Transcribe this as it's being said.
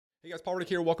Hey guys, Paul Reddick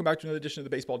here. Welcome back to another edition of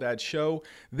the Baseball Dad Show.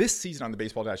 This season on the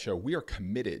Baseball Dad Show, we are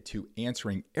committed to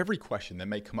answering every question that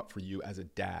may come up for you as a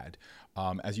dad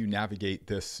as you navigate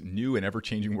this new and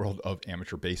ever-changing world of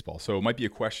amateur baseball. So it might be a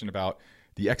question about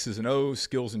the X's and O's,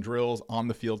 skills and drills, on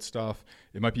the field stuff.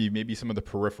 It might be maybe some of the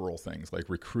peripheral things like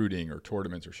recruiting or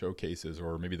tournaments or showcases,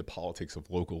 or maybe the politics of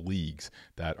local leagues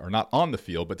that are not on the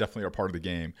field but definitely are part of the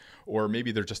game. Or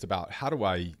maybe they're just about how do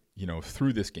I,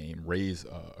 through this game, raise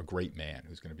a great man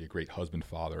who's going to be a great husband,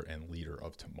 father, and leader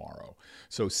of tomorrow.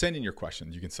 So send in your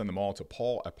questions. You can send them all to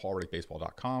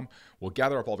paul@paulreddickbaseball.com. We'll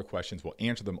gather up all the questions. We'll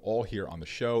answer them all here on the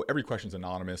show. Every question is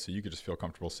anonymous, so you can just feel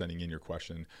comfortable sending in your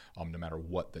question no matter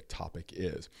what the topic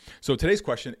is. So today's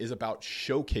question is about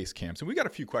showcase camps. And we got a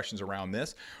few questions around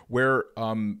this where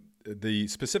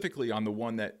specifically on the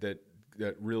one that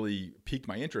really piqued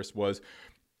my interest was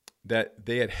that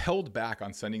they had held back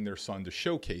on sending their son to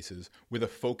showcases with a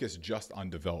focus just on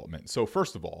development. So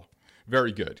first of all,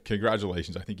 very good.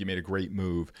 Congratulations. I think you made a great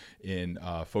move in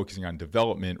focusing on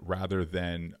development rather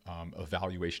than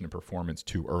evaluation and performance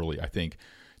too early. I think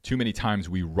too many times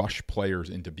we rush players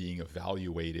into being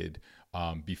evaluated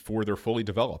before they're fully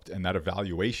developed. And that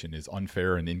evaluation is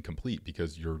unfair and incomplete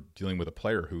because you're dealing with a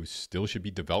player who still should be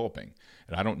developing.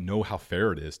 And I don't know how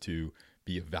fair it is to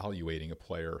be evaluating a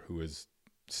player who is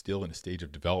still in a stage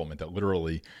of development that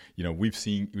literally, we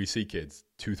see kids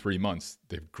 2-3 months,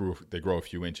 they grow a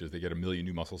few inches, they get 1 million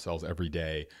new muscle cells every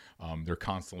day. They're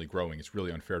constantly growing. It's really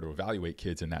unfair to evaluate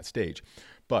kids in that stage.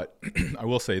 But I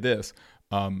will say this,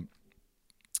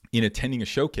 in attending a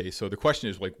showcase, so the question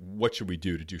is what should we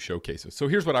do to do showcases? So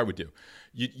here's what I would do.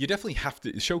 You definitely have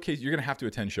to showcase. You're going to have to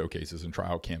attend showcases and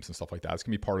tryout camps and stuff like that. It's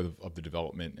going to be part of the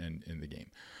development and in the game.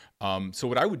 So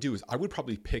what I would do is I would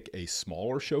probably pick a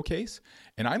smaller showcase,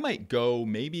 and I might go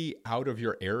maybe out of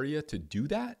your area to do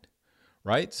that,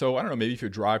 right? So I don't know, maybe if you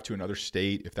drive to another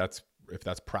state, if that's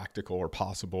practical or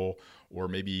possible, or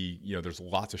maybe, there's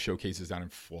lots of showcases down in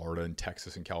Florida and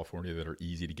Texas and California that are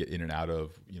easy to get in and out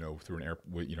of, through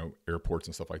airports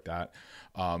and stuff like that.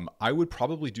 I would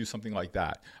probably do something like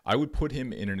that. I would put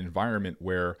him in an environment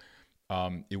where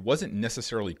it wasn't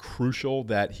necessarily crucial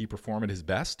that he perform at his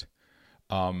best.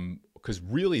 Because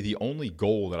really the only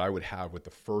goal that I would have with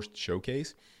the first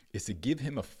showcase is to give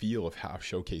him a feel of how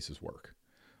showcases work.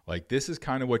 Like, this is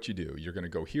kind of what you do. You're going to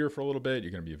go here for a little bit.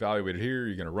 You're going to be evaluated here.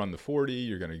 You're going to run the 40.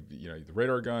 You're going to, the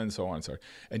radar gun, so on and so on.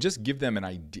 And just give them an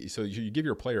idea. So you give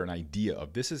your player an idea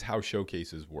of this is how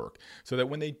showcases work. So that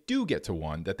when they do get to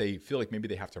one that they feel like maybe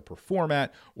they have to perform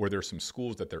at, or there's some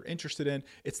schools that they're interested in,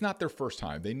 it's not their first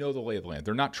time. They know the lay of the land.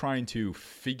 They're not trying to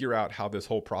figure out how this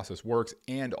whole process works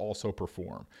and also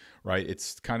perform, right?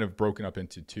 It's kind of broken up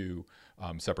into two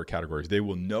separate categories. They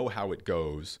will know how it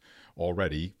goes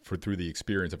already through the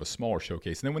experience of a smaller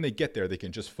showcase. And then when they get there, they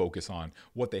can just focus on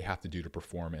what they have to do to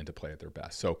perform and to play at their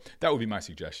best. So that would be my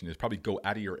suggestion, is probably go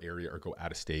out of your area or go out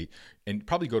of state and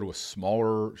probably go to a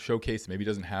smaller showcase that maybe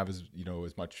doesn't have as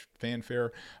much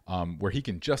fanfare, where he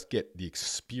can just get the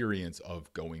experience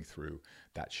of going through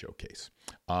that showcase.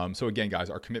 So again, guys,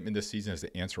 our commitment this season is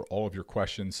to answer all of your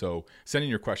questions. So send in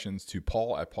your questions to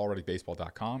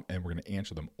paul@paulreddickbaseball.com, and we're going to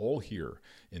answer them all here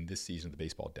in this season of the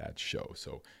Baseball Dad Show.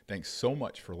 So thanks so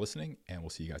much for listening, and we'll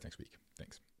see you guys next week.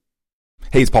 Thanks.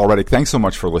 Hey, it's Paul Reddick. Thanks so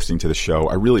much for listening to the show.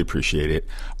 I really appreciate it.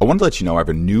 I wanted to let you know I have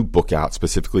a new book out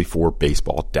specifically for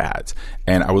baseball dads,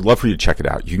 and I would love for you to check it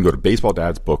out. You can go to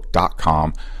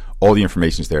baseballdadsbook.com. All the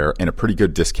information is there, and a pretty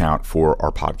good discount for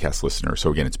our podcast listeners.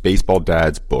 So again, it's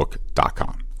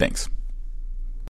baseballdadsbook.com. Thanks.